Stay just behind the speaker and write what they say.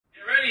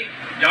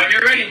ready? Y'all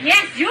get ready?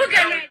 Yes, you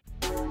get ready.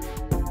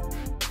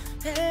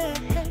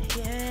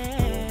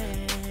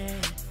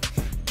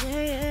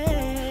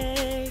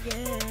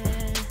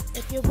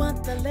 If you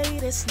want the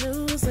latest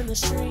news in the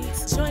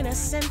streets, join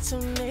us and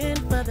tune in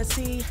for the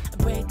tea.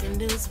 Breaking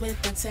news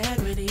with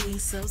integrity.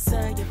 So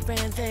tell your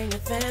friends and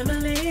your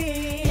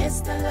family.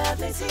 It's the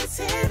Lovelyti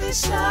TV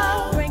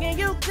show, bringing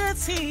you good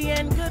tea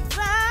and good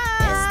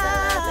vibes.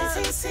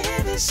 It's the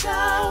Lovelyti TV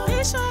show.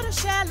 Be sure to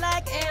share,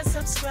 like, and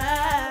subscribe.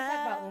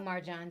 Talk about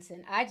Umar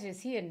Johnson.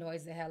 He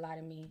annoys the hell out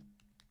of me.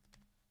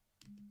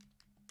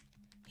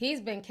 He's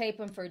been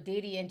caping for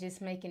Diddy and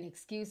just making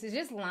excuses,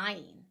 just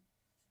lying.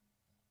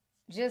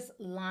 Just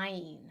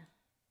lying.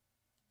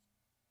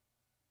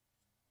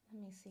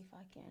 Let me see if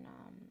I can,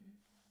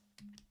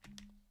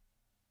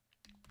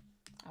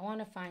 I want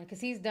to find, because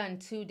he's done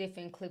 2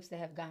 different clips that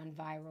have gone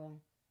viral.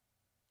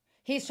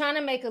 He's trying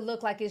to make it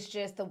look like it's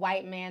just the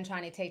white man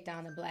trying to take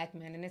down the black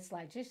man. And it's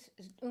like, just,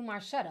 Umar,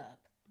 shut up.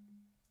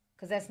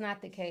 Because that's not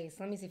the case.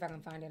 Let me see if I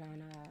can find it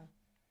on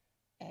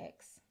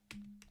X.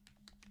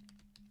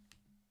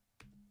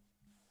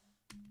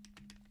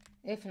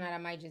 If not, I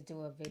might just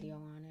do a video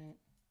on it.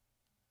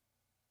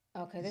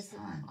 Okay, this is...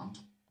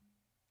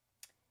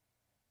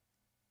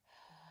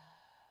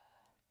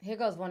 Here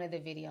goes one of the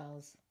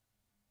videos.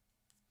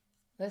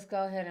 Let's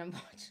go ahead and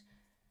watch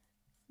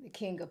the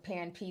King of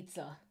Pan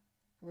Pizza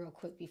real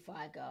quick before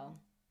I go.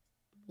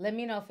 Let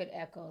me know if it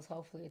echoes.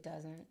 Hopefully it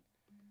doesn't.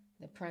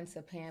 The Prince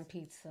of Pan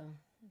Pizza.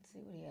 Let's see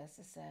what he has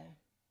to say.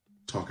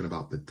 Talking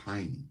about the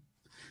timing,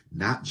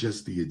 not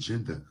just the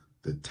agenda,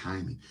 the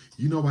timing.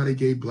 You know why they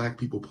gave black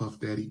people Puff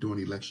Daddy during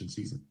election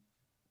season?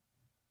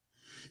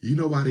 You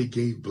know why they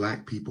gave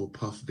black people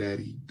Puff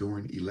Daddy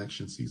during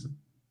election season?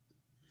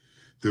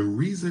 The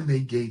reason they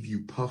gave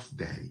you Puff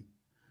Daddy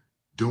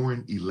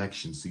during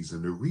election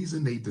season, the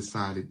reason they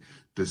decided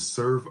to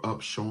serve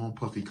up Sean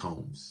Puffy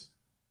Combs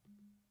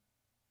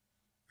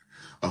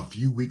a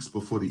few weeks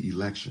before the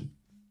election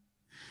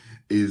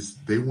is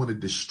they want to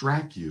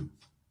distract you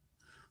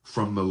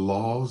from the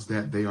laws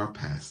that they are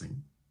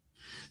passing.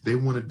 They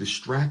want to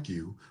distract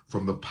you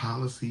from the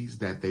policies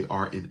that they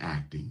are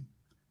enacting.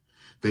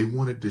 They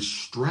want to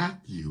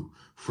distract you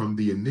from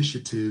the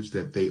initiatives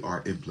that they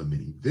are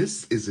implementing.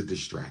 This is a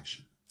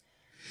distraction.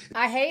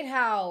 I hate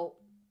how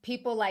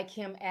people like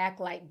him act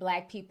like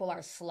black people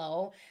are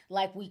slow,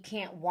 like we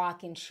can't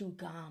walk and chew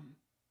gum.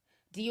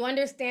 Do you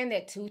understand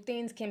that 2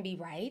 things can be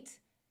right?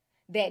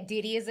 That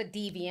Diddy is a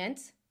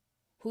deviant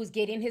who's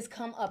getting his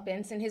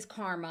comeuppance and his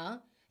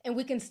karma, and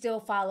we can still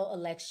follow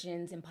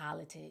elections and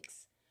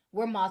politics.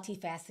 We're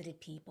multifaceted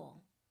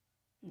people,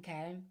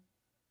 okay?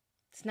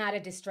 It's not a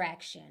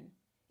distraction.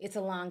 It's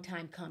a long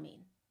time coming.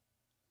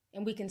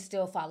 And we can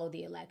still follow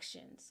the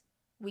elections.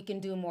 We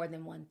can do more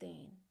than one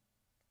thing.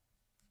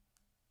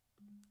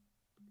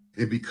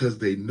 And because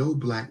they know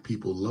black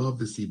people love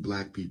to see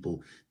black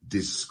people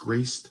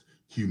disgraced,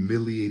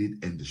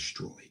 humiliated, and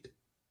destroyed.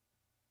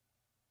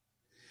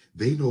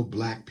 They know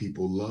black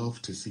people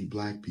love to see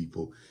black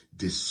people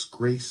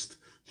disgraced,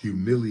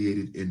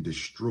 humiliated, and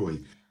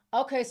destroyed.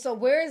 Okay, so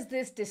where is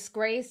this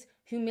disgrace,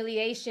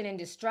 humiliation, and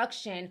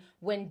destruction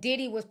when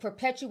Diddy was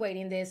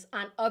perpetuating this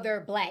on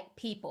other black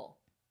people?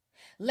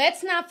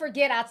 Let's not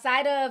forget,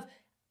 outside of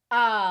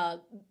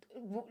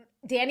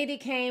Danny D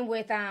came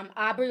with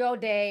Aubrey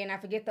O'Day, and I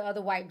forget the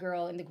other white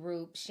girl in the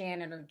group,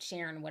 Shannon or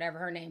Sharon, whatever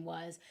her name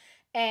was.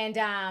 And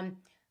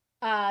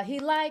he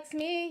likes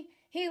me,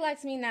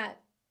 not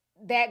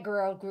that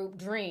girl group,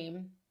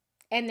 Dream.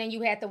 And then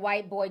you had the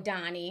white boy,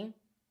 Donnie.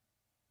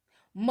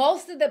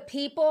 Most of the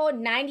people,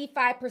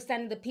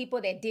 95% of the people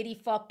that Diddy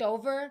fucked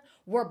over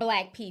were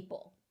black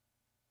people.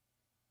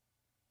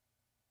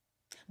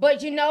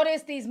 But you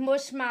notice these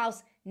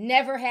mushmouths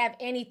never have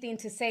anything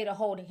to say to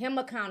hold him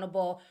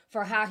accountable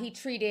for how he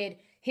treated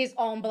his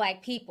own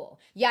black people.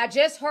 Y'all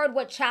just heard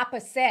what Chopper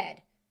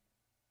said.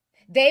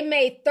 They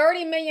made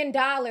 $30 million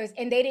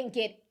and they didn't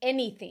get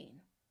anything.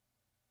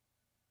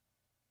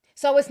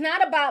 So it's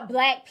not about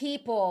black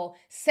people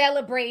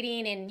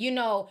celebrating and,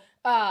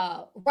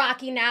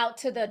 rocking out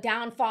to the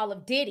downfall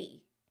of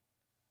Diddy.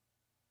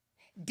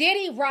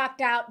 Diddy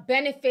rocked out,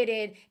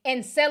 benefited,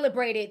 and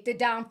celebrated the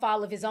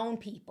downfall of his own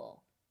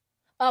people.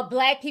 Of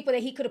black people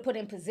that he could have put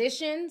in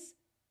positions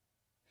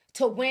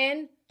to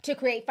win, to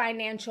create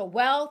financial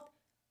wealth,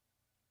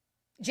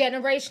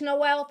 generational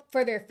wealth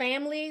for their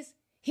families.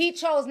 He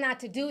chose not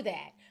to do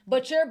that.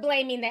 But you're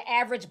blaming the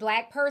average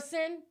black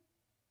person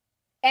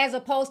as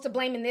opposed to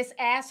blaming this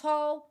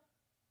asshole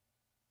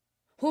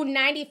who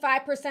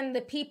 95% of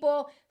the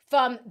people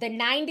from the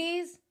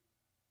 90s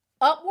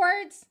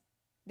upwards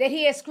that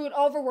he has screwed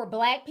over were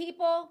black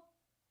people.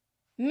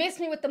 Miss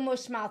me with the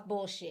mushmouth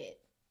bullshit.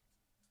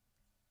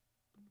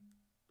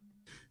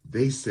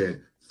 They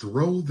said,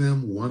 throw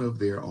them one of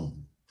their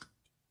own.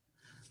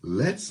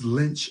 Let's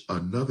lynch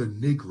another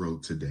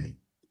Negro today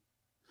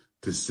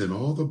to send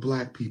all the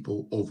black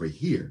people over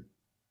here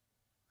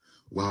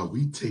while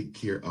we take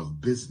care of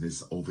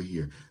business over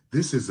here.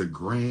 This is a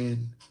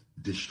grand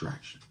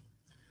distraction.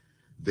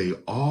 They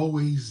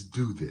always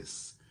do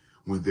this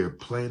when they're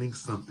planning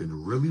something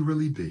really,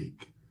 really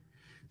big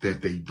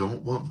that they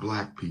don't want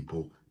black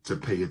people to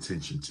pay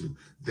attention to.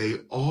 They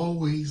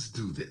always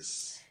do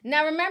this.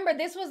 Now, remember,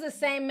 this was the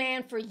same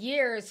man for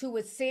years who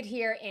would sit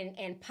here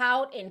and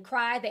pout and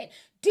cry that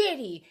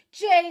Diddy,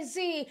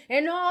 Jay-Z,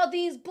 and all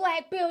these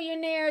black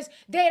billionaires,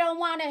 they don't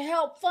want to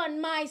help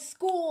fund my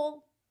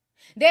school.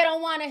 They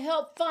don't want to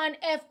help fund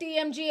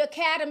FDMG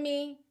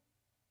Academy.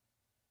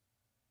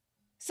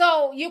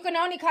 So you can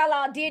only call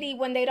out Diddy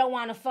when they don't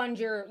want to fund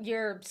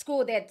your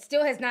school that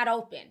still has not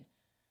opened.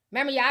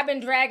 Remember, y'all been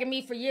dragging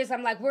me for years.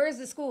 I'm like, where's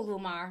the school,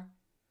 Umar?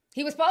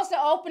 He was supposed to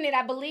open it,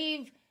 I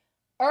believe,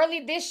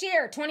 early this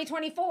year,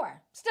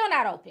 2024. Still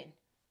not open.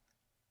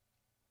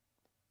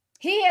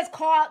 He has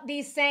called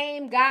these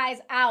same guys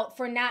out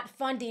for not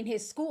funding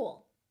his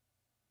school.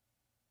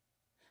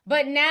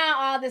 But now,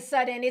 all of a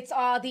sudden, it's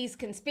all these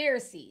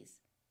conspiracies.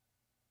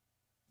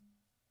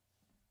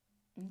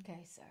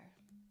 Okay, sir.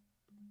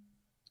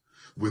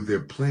 When they're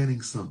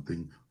planning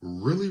something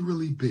really,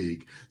 really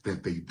big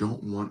that they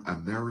don't want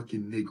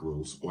American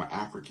Negroes or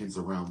Africans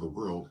around the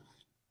world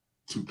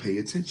to pay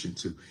attention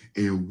to.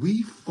 And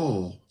we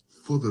fall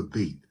for the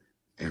bait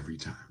every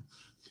time.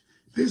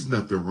 There's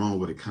nothing wrong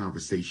with a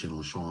conversation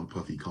on Sean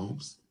Puffy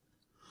Combs.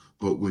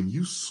 But when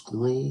you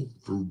scroll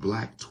through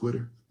Black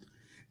Twitter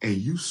and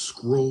you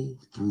scroll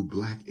through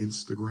Black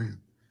Instagram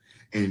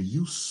and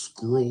you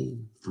scroll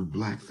through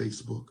Black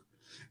Facebook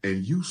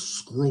and you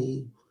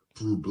scroll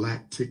through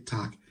Black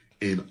TikTok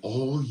and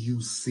all you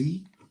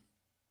see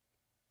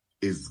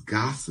is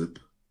gossip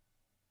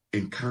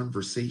and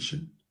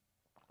conversation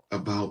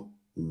about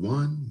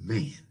one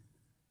man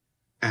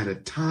at a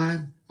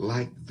time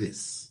like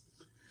this,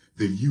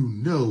 then you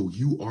know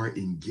you are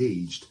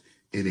engaged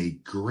in a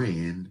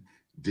grand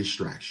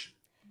distraction.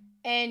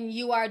 And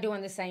you are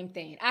doing the same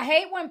thing. I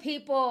hate when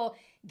people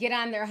get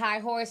on their high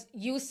horse.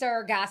 You,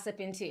 sir,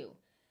 gossiping too.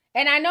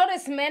 And I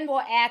notice men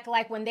will act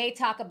like when they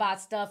talk about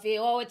stuff,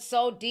 oh, it's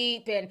so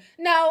deep. And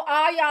no,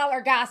 all y'all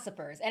are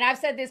gossipers. And I've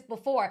said this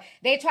before.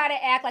 They try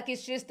to act like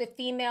it's just the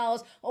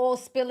females, oh,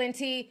 spilling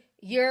tea.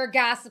 You're a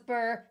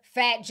gossiper.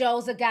 Fat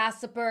Joe's a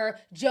gossiper.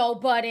 Joe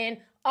Budden.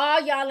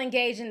 All y'all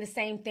engage in the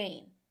same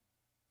thing.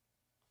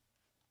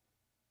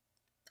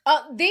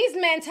 These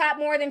men talk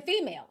more than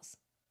females.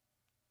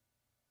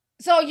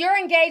 So you're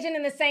engaging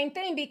in the same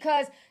thing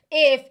because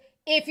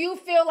if you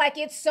feel like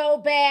it's so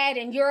bad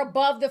and you're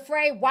above the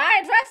fray, why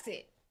address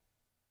it?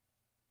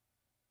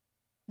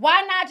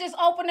 Why not just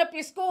open up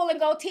your school and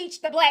go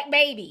teach the black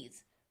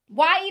babies?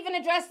 Why even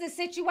address this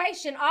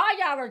situation? All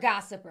y'all are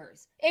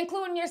gossipers,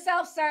 including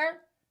yourself, sir.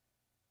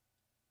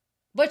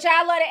 But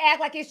y'all love to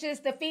act like it's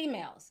just the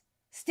females.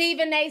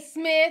 Stephen A.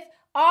 Smith,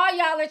 all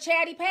y'all are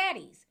chatty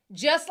patties,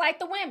 just like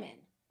the women.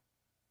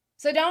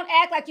 So don't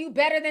act like you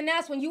better than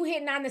us when you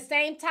hitting on the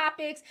same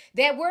topics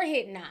that we're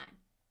hitting on.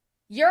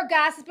 You're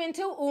gossiping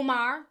too,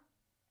 Umar.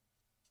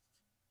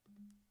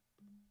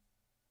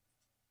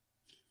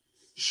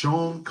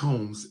 Sean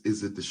Combs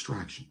is a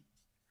distraction.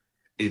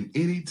 And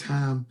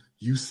anytime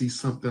you see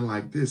something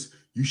like this,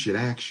 you should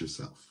ask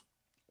yourself,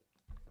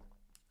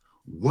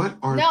 what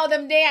are... No,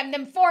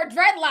 them four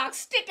dreadlocks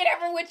sticking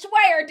every which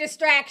way are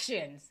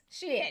distractions.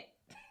 Shit.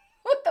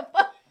 What the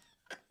fuck?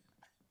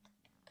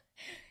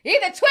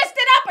 Either twist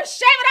it up or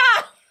shave it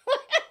off.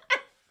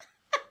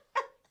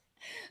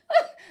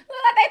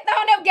 Look like they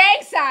throwing up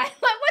gang signs.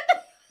 Like, what the?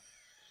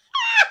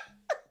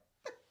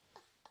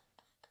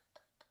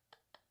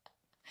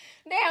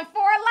 Damn,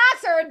 four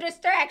locks are a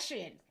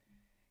distraction.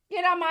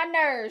 Get on my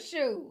nerves,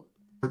 shoot.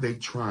 Are they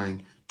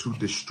trying to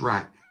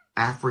distract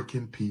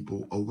African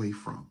people away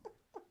from?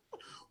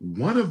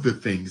 One of the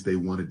things they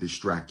want to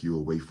distract you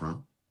away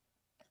from,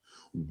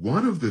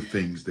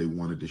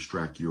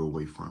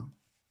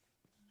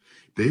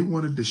 they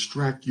want to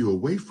distract you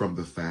away from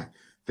the fact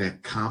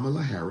that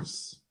Kamala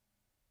Harris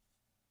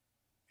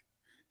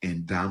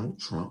and Donald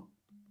Trump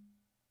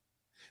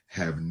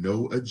have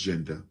no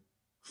agenda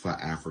for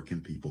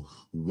African people.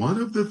 One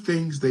of the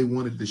things they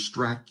want to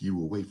distract you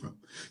away from.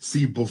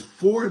 See,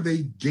 before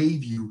they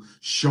gave you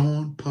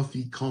Sean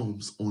Puffy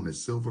Combs on a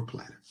silver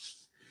platter,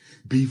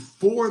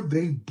 before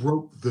they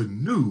broke the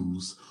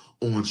news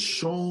on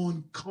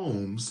Sean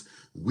Combs,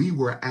 we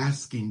were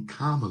asking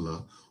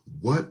Kamala,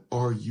 what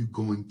are you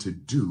going to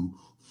do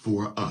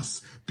for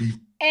us?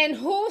 And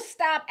who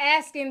stopped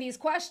asking these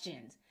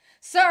questions?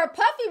 Sir,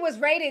 Puffy was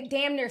raided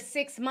damn near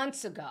 6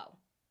 months ago,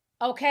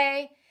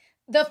 okay?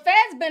 The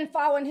Fed's been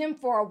following him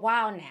for a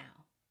while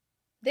now.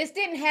 This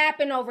didn't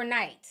happen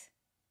overnight.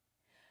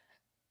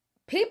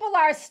 People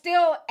are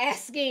still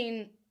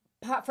asking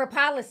for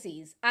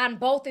policies on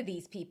both of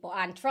these people,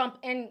 on Trump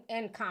and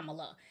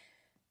Kamala.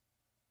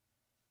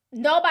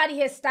 Nobody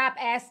has stopped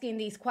asking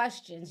these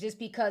questions just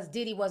because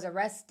Diddy was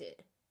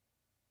arrested.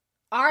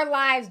 Our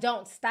lives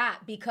don't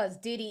stop because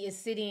Diddy is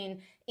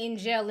sitting in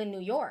jail in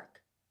New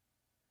York.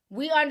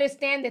 We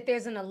understand that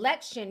there's an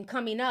election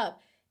coming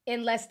up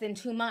in less than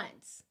 2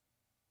 months.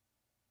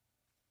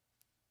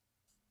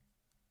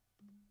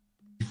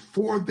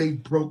 Before they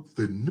broke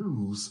the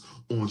news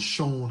on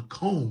Sean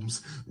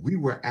Combs, we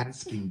were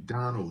asking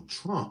Donald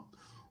Trump,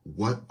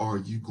 What are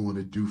you going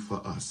to do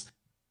for us?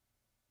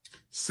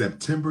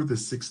 September the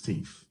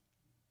 16th.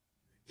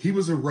 He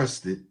was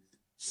arrested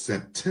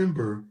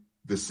September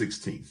the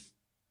 16th.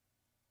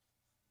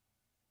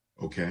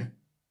 Okay.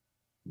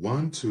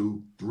 1,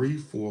 2, 3,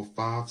 4,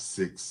 5,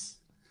 6,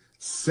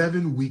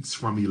 7 weeks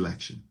from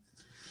election.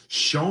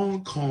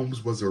 Sean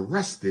Combs was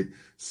arrested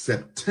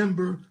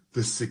September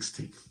the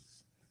 16th.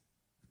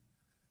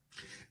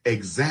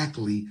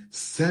 Exactly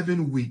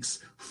 7 weeks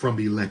from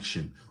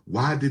election.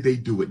 Why did they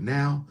do it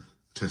now?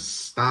 To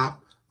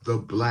stop the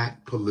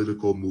black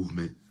political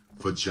movement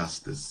for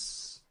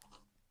justice.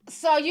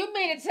 So you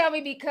mean to tell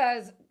me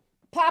because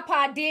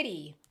Papa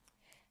Diddy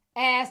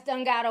ass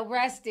done got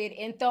arrested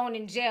and thrown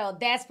in jail,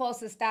 that's supposed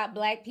to stop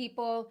black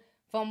people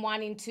from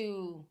wanting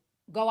to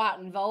go out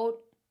and vote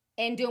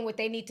and doing what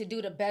they need to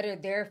do to better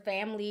their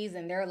families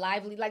and their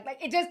livelihood? Like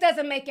it just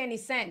doesn't make any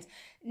sense.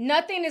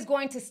 Nothing is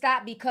going to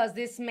stop because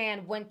this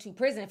man went to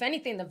prison. If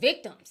anything, the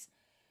victims,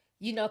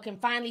 can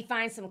finally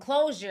find some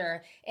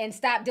closure and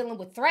stop dealing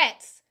with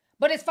threats.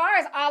 But as far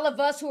as all of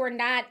us who are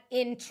not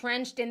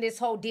entrenched in this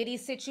whole Diddy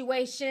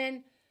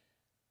situation,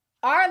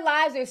 our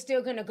lives are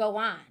still going to go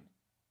on.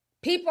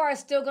 People are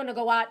still going to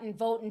go out and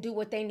vote and do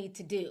what they need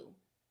to do.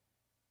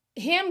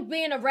 Him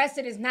being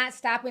arrested is not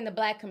stopping the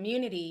black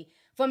community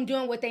from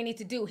doing what they need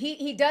to do.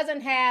 He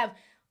doesn't have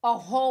a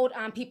hold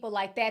on people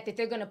like that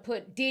they're going to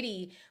put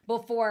Diddy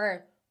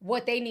before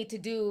what they need to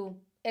do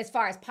as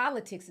far as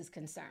politics is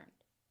concerned.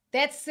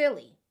 That's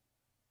silly.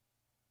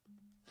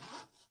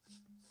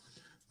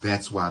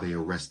 That's why they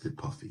arrested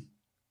Puffy.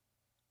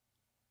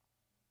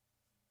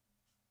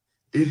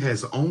 It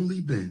has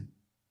only been,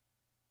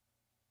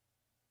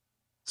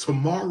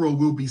 tomorrow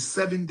will be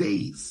 7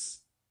 days.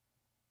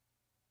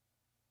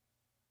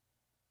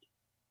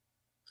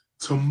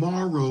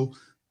 Tomorrow,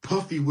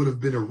 Puffy would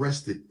have been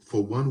arrested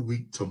for 1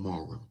 week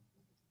tomorrow.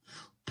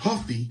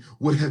 Puffy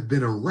would have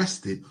been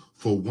arrested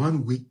for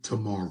 1 week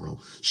tomorrow.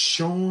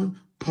 Sean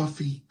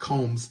Puffy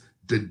Combs,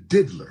 the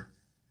diddler,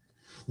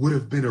 would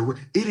have been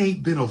arrested. It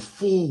ain't been a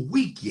full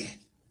week yet.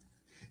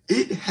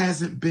 It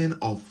hasn't been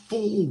a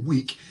full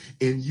week,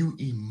 and you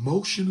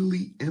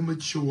emotionally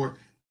immature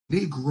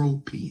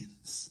Negro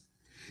peons.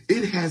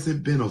 It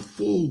hasn't been a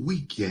full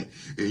week yet,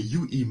 and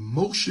you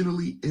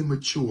emotionally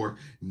immature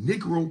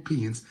Negro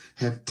peons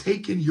have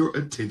taken your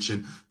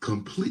attention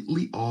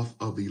completely off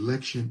of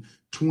election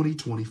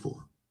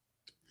 2024.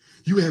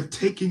 You have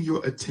taken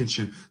your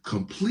attention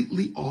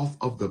completely off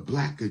of the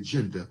black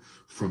agenda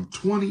from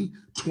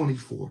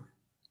 2024,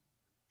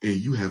 and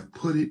you have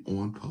put it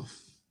on Puff.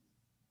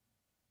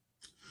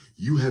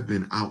 You have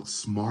been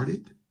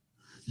outsmarted,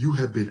 you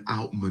have been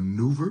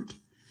outmaneuvered,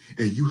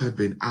 and you have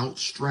been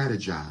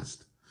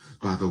out-strategized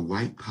by the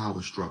white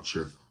power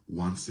structure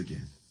once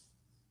again.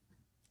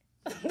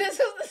 This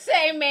is the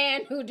same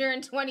man who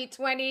during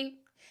 2020,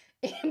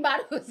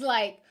 everybody was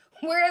like,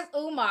 where's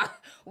Umar?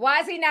 Why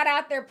is he not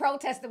out there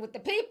protesting with the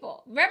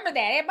people? Remember that.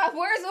 Everybody,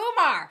 where's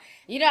Umar?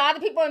 All the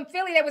people in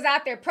Philly that was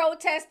out there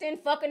protesting,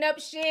 fucking up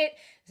shit,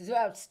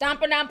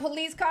 stomping on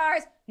police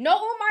cars. No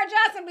Umar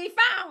Johnson be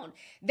found.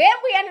 Then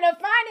we ended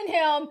up finding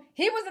him.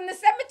 He was in the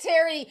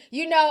cemetery,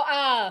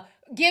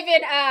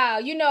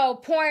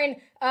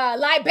 pouring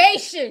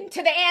libation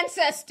to the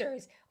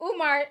ancestors.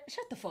 Umar,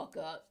 shut the fuck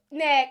up.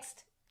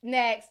 Next.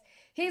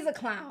 He's a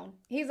clown.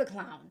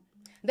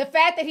 The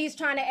fact that he's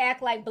trying to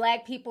act like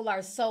black people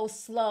are so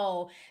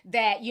slow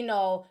that,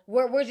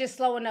 we're just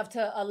slow enough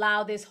to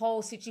allow this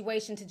whole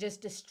situation to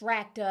just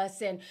distract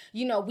us and,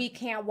 we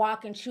can't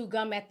walk and chew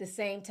gum at the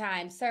same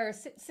time. Sir,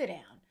 sit down.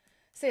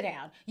 Sit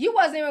down. You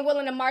wasn't even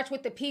willing to march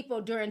with the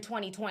people during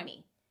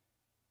 2020.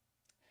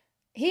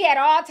 He had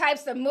all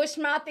types of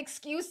mushmouth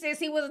excuses.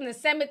 He was in the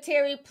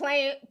cemetery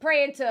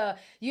praying to,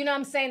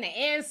 the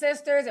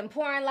ancestors and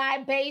pouring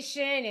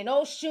libation and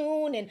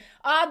Oshun and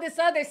all this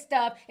other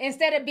stuff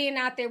instead of being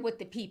out there with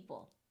the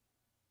people.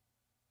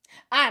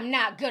 I'm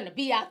not going to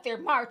be out there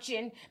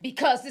marching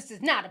because this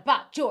is not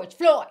about George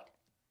Floyd.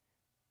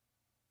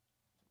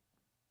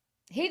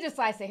 He just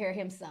likes to hear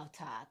himself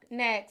talk.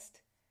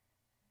 Next.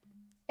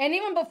 And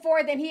even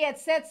before then, he had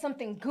said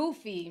something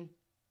goofy.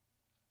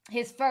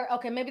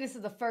 Maybe this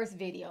is the first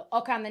video.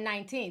 Okay, on the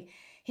 19th.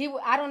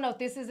 I don't know if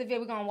this is a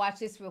video. We're going to watch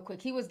this real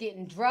quick. He was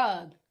getting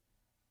drugged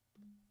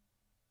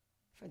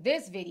for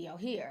this video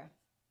here.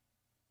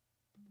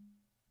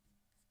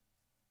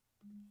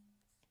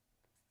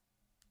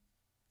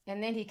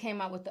 And then he came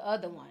out with the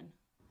other one.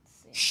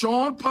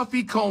 Sean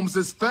Puffy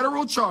Combs'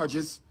 federal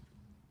charges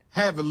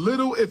have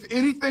little, if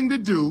anything, to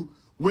do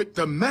with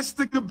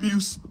domestic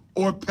abuse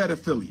or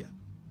pedophilia.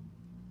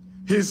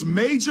 His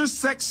major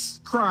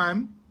sex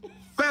crime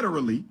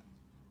federally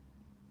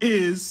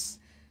is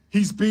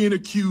he's being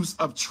accused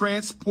of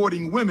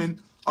transporting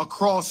women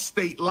across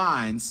state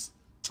lines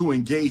to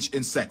engage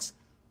in sex.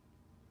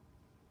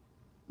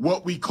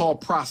 What we call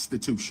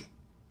prostitution.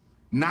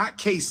 Not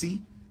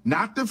Casey,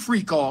 not the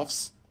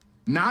freak-offs,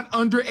 not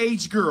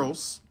underage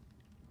girls,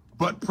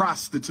 but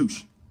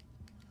prostitution.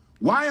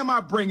 Why am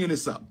I bringing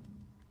this up?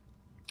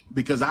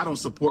 Because I don't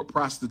support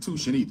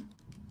prostitution either.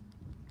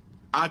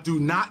 I do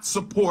not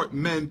support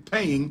men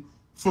paying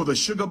for the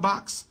sugar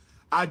box.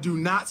 I do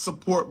not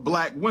support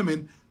black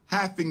women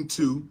having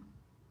to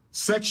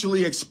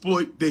sexually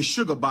exploit their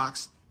sugar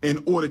box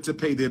in order to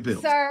pay their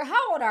bills. Sir,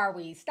 how old are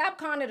we? Stop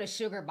calling it a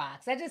sugar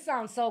box. That just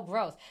sounds so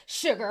gross.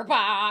 Sugar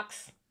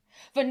box,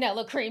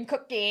 vanilla cream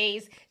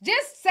cookies.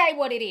 Just say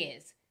what it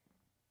is.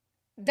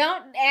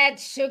 Don't add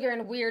sugar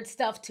and weird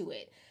stuff to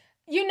it.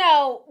 You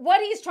know,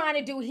 what he's trying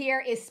to do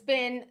here is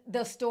spin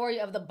the story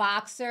of the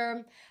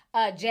boxer,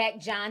 Jack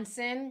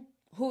Johnson,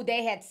 who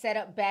they had set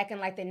up back in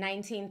like the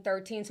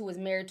 1913s, who was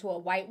married to a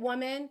white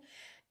woman.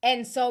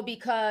 And so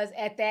because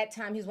at that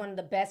time he's one of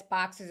the best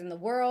boxers in the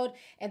world,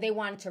 and they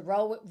wanted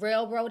to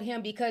railroad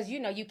him because, you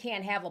know, you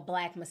can't have a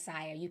black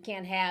messiah. You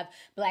can't have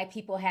black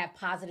people have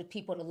positive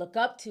people to look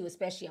up to,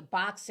 especially a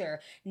boxer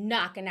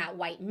knocking out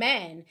white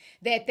men,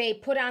 that they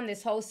put on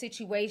this whole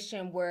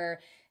situation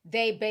where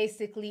they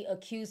basically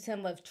accused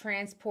him of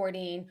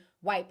transporting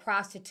white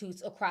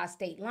prostitutes across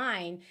state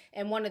line.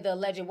 And one of the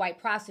alleged white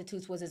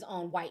prostitutes was his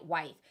own white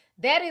wife.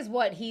 That is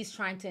what he's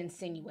trying to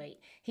insinuate.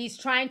 He's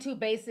trying to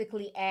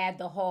basically add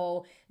the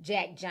whole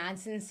Jack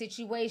Johnson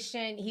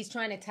situation. He's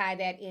trying to tie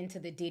that into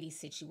the Diddy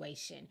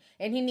situation.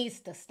 And he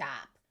needs to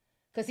stop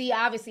because he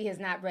obviously has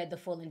not read the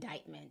full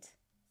indictment.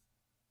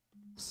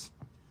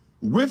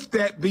 With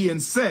that being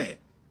said,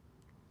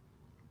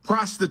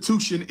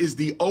 prostitution is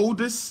the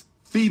oldest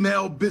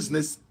female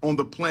business on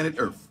the planet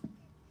Earth.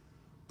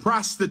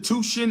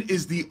 Prostitution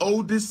is the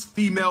oldest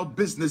female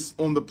business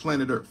on the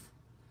planet Earth.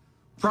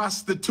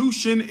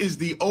 Prostitution is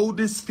the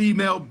oldest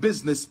female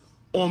business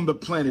on the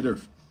planet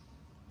Earth.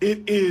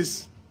 It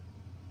is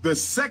the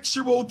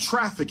sexual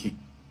trafficking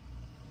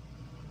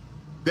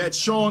that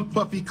Sean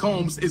Puffy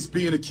Combs is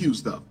being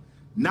accused of.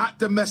 Not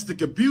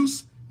domestic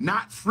abuse,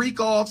 not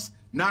freak-offs,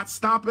 not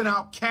stomping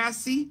out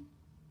Cassie,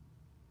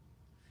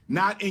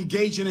 not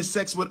engaging in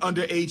sex with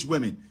underage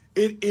women.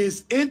 It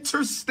is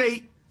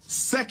interstate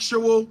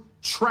sexual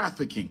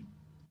trafficking.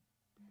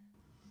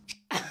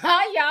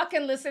 Y'all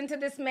can listen to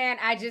this man.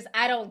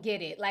 I don't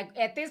get it. Like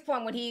at this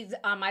point when he's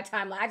on my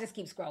timeline, I just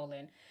keep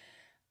scrolling.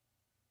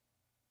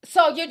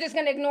 So you're just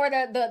going to ignore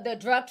the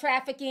drug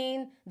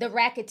trafficking, the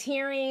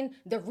racketeering,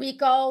 the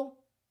RICO.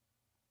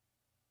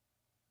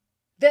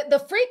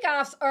 The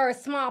freak-offs are a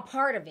small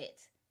part of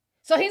it.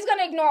 So he's going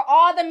to ignore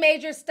all the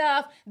major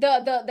stuff, the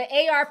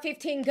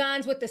AR-15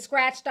 guns with the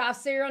scratched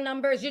off serial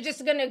numbers. You're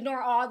just going to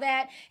ignore all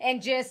that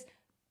and just,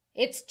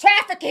 it's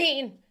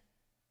trafficking.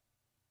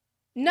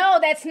 No,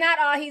 that's not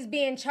all he's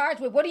being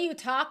charged with. What are you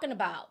talking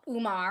about,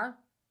 Umar?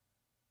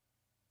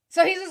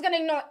 So he's just going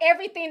to ignore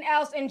everything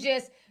else and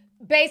just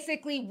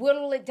basically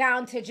whittle it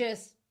down to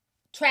just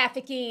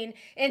trafficking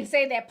and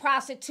say that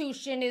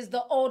prostitution is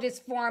the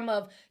oldest form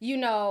of,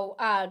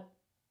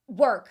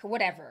 work,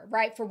 whatever,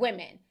 right, for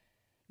women.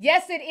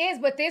 Yes, it is,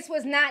 but this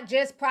was not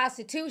just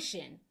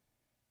prostitution.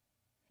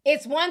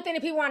 It's one thing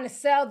if people want to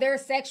sell their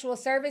sexual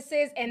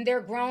services and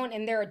they're grown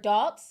and they're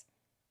adults.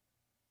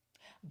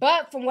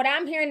 But from what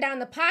I'm hearing down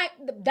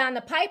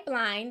the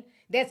pipeline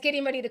that's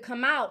getting ready to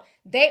come out,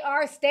 they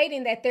are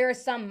stating that there are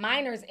some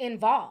minors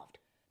involved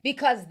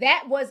because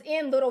that was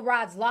in Little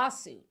Rod's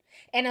lawsuit.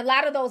 And a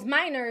lot of those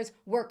minors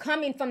were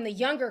coming from the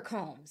younger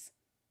Combs.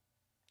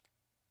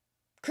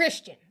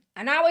 Christian.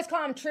 And I always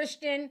call him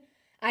Tristan.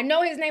 I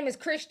know his name is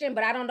Christian,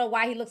 but I don't know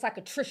why he looks like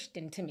a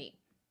Tristan to me.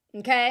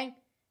 Okay?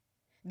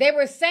 They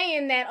were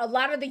saying that a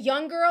lot of the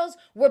young girls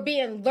were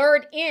being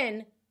lured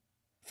in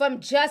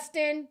from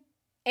Justin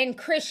and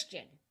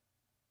Christian,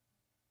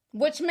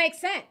 which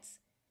makes sense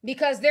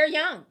because they're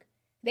young.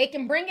 They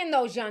can bring in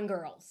those young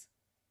girls.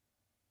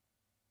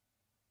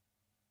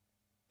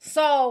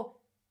 So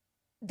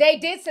they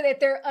did say that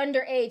they're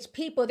underage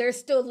people. They're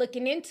still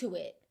looking into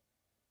it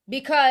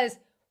because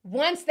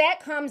once that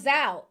comes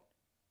out,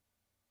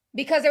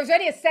 because there's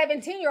already a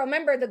 17-year-old,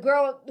 remember the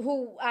girl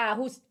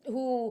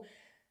who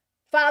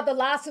filed the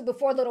lawsuit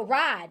before Little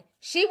Rod,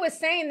 she was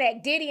saying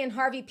that Diddy and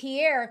Harvey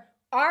Pierre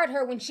arred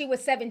her when she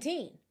was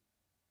 17.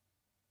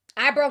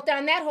 I broke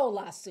down that whole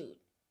lawsuit.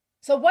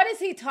 So what is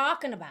he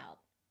talking about?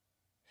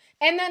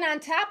 And then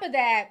on top of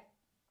that,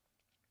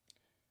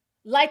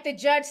 like the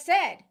judge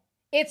said,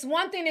 it's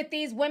one thing if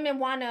these women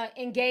want to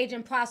engage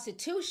in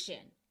prostitution.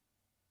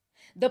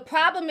 The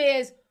problem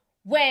is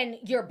when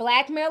you're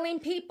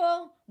blackmailing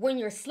people, when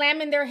you're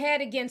slamming their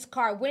head against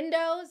car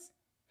windows,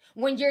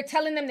 when you're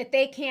telling them that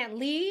they can't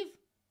leave,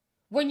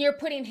 when you're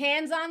putting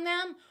hands on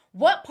them,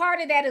 what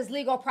part of that is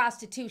legal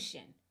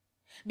prostitution?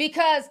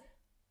 Because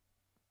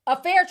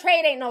a fair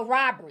trade ain't no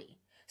robbery.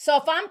 So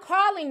if I'm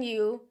calling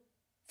you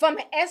from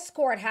an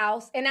escort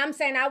house and I'm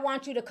saying I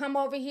want you to come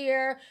over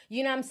here,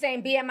 be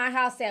at my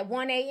house at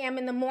 1 a.m.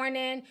 in the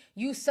morning,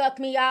 you suck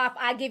me off,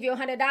 I give you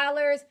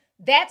 $100,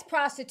 that's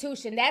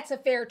prostitution. That's a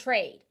fair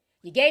trade.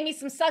 You gave me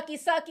some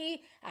sucky,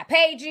 I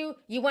paid you,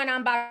 you went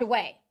on by the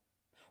way.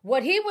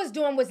 What he was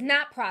doing was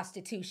not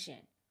prostitution.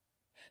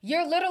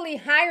 You're literally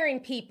hiring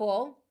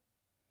people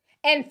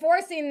and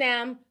forcing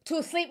them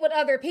to sleep with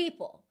other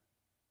people.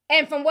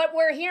 And from what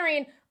we're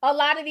hearing, a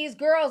lot of these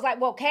girls, like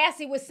what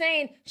Cassie was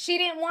saying, she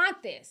didn't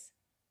want this.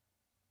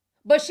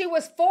 but she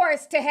was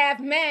forced to have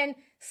men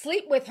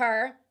sleep with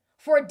her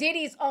for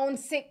Diddy's own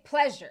sick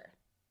pleasure.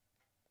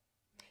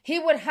 He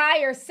would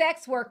hire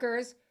sex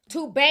workers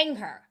to bang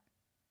her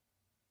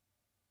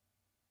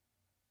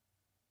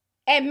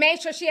and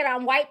make sure she had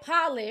on white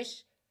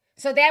polish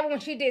so that when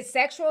she did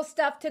sexual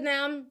stuff to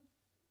them,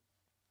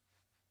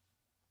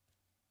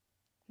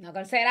 not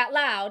gonna say it out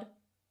loud,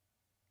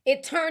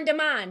 it turned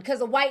him on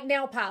because of white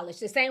nail polish.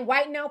 The same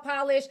white nail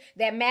polish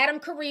that Madam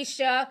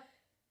Carisha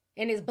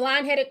and his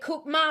blonde-headed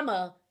kook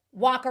mama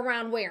walk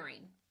around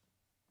wearing.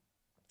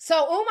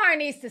 So Umar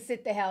needs to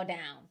sit the hell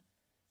down.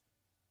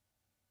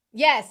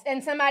 Yes,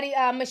 and somebody,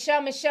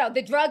 Michelle,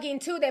 the drugging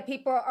too that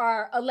people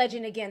are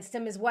alleging against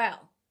him as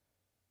well.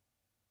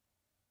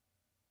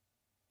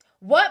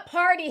 What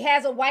party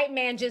has a white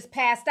man just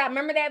passed out?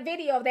 Remember that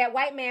video of that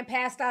white man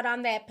passed out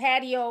on that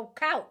patio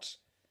couch?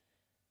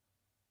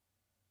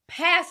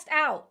 Passed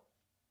out.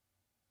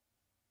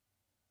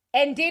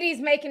 And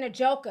Diddy's making a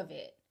joke of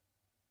it.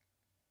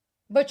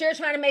 But you're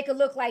trying to make it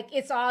look like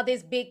it's all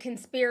this big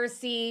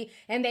conspiracy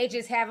and they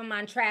just have him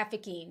on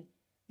trafficking.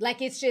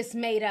 Like it's just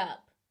made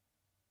up.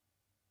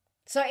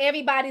 So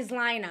everybody's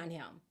lying on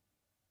him.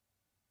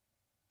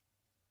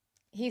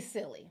 He's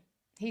silly.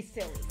 He's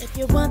silly. If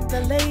you want the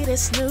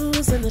latest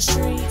news in the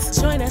streets,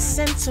 join us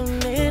and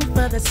tune in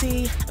for the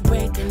tea.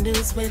 Breaking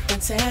news with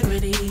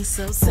integrity.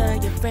 So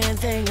tell your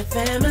friends and your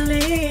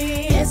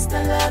family. It's the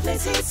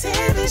Lovelyti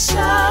TV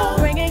show,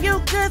 bringing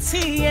you good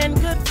tea and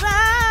good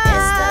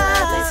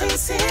vibes.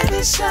 It's the Lovelyti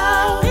TV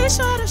show. Be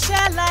sure to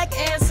share, like,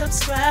 and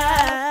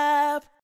subscribe.